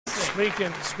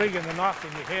Speaking of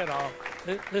knocking your head off,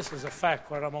 this is a fact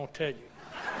what I'm going to tell you.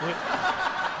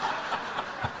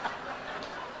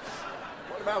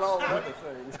 What about all the other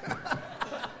things?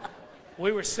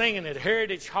 We were singing at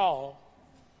Heritage Hall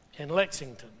in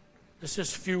Lexington. This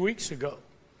is a few weeks ago.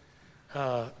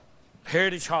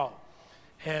 Heritage Hall.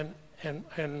 And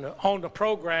on the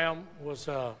program was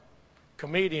a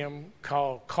comedian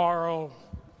called Carl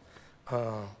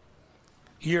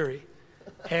Urey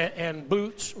and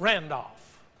Boots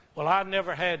Randolph. Well, I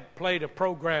never had played a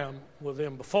program with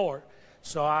them before,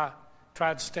 so I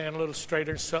tried to stand a little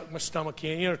straighter and suck my stomach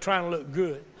in, trying to look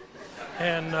good.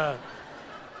 And I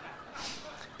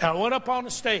went up on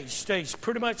the stage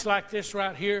pretty much like this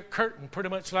right here, curtain pretty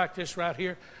much like this right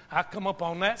here. I come up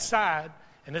on that side,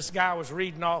 and this guy was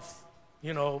reading off,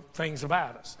 things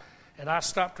about us. And I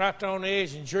stopped right there on the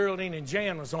edge, and Geraldine and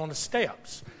Jan was on the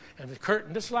steps. And the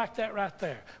curtain, just like that right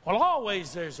there. Well,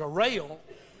 always there's a rail,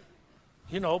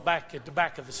 back at the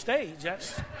back of the stage.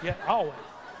 That's, always.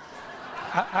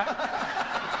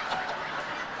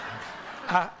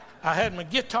 I had my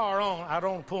guitar on. I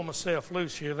don't pull myself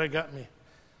loose here. They got me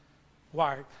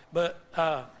wired. But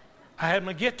I had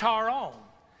my guitar on.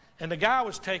 And the guy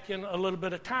was taking a little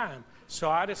bit of time. So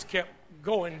I just kept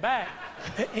going back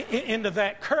into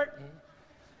that curtain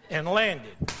and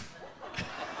landed.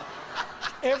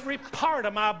 Every part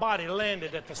of my body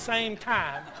landed at the same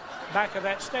time back of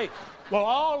that stage. Well,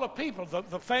 all the people,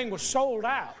 the thing was sold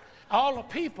out. All the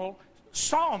people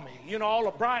saw me. All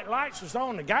the bright lights was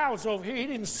on. The guy was over here. He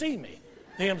didn't see me,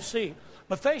 the MC.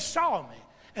 But they saw me.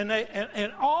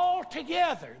 And all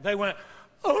together, they went,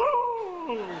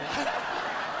 ooh.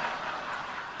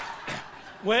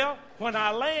 Well, when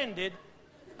I landed,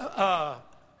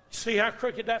 see how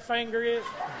crooked that finger is?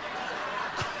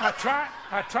 I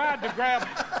tried to grab.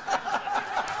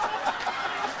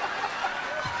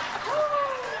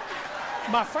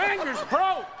 My finger's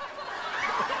broke.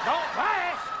 Don't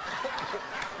laugh.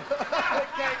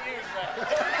 Can't use that.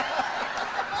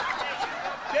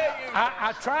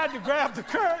 I tried to grab the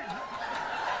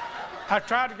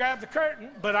curtain.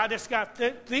 But I just got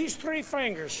these three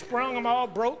fingers, sprung them all,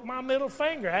 broke my middle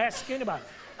finger. Ask anybody.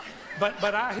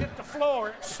 But I hit the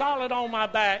floor solid on my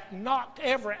back, knocked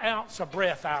every ounce of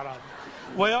breath out of me.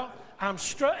 Well, and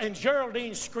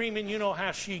Geraldine's screaming, you know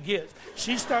how she gets.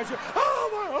 She starts,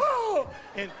 oh!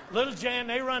 And little Jan,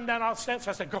 they run down off the steps.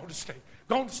 I said, go to stage.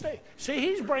 See,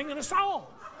 he's bringing us on.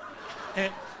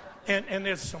 And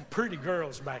there's some pretty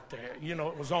girls back there.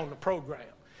 It was on the program.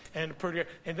 And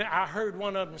then I heard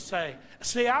one of them say,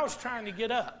 see, I was trying to get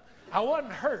up. I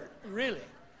wasn't hurt, really.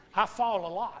 I fall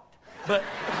a lot. But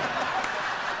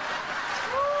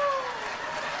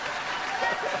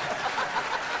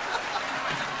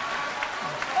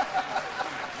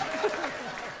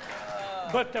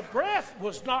but the breath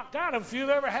was knocked out. If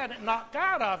you've ever had it knocked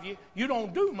out of you, you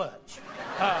don't do much.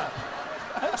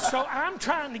 So I'm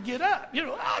trying to get up.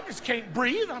 I just can't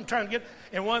breathe. I'm trying to get.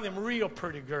 And one of them real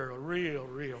pretty girls, real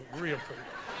pretty,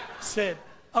 said,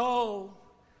 "Oh,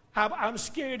 I'm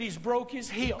scared he's broke his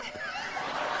hip."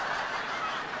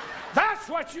 That's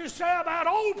what you say about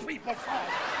old people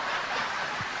falling.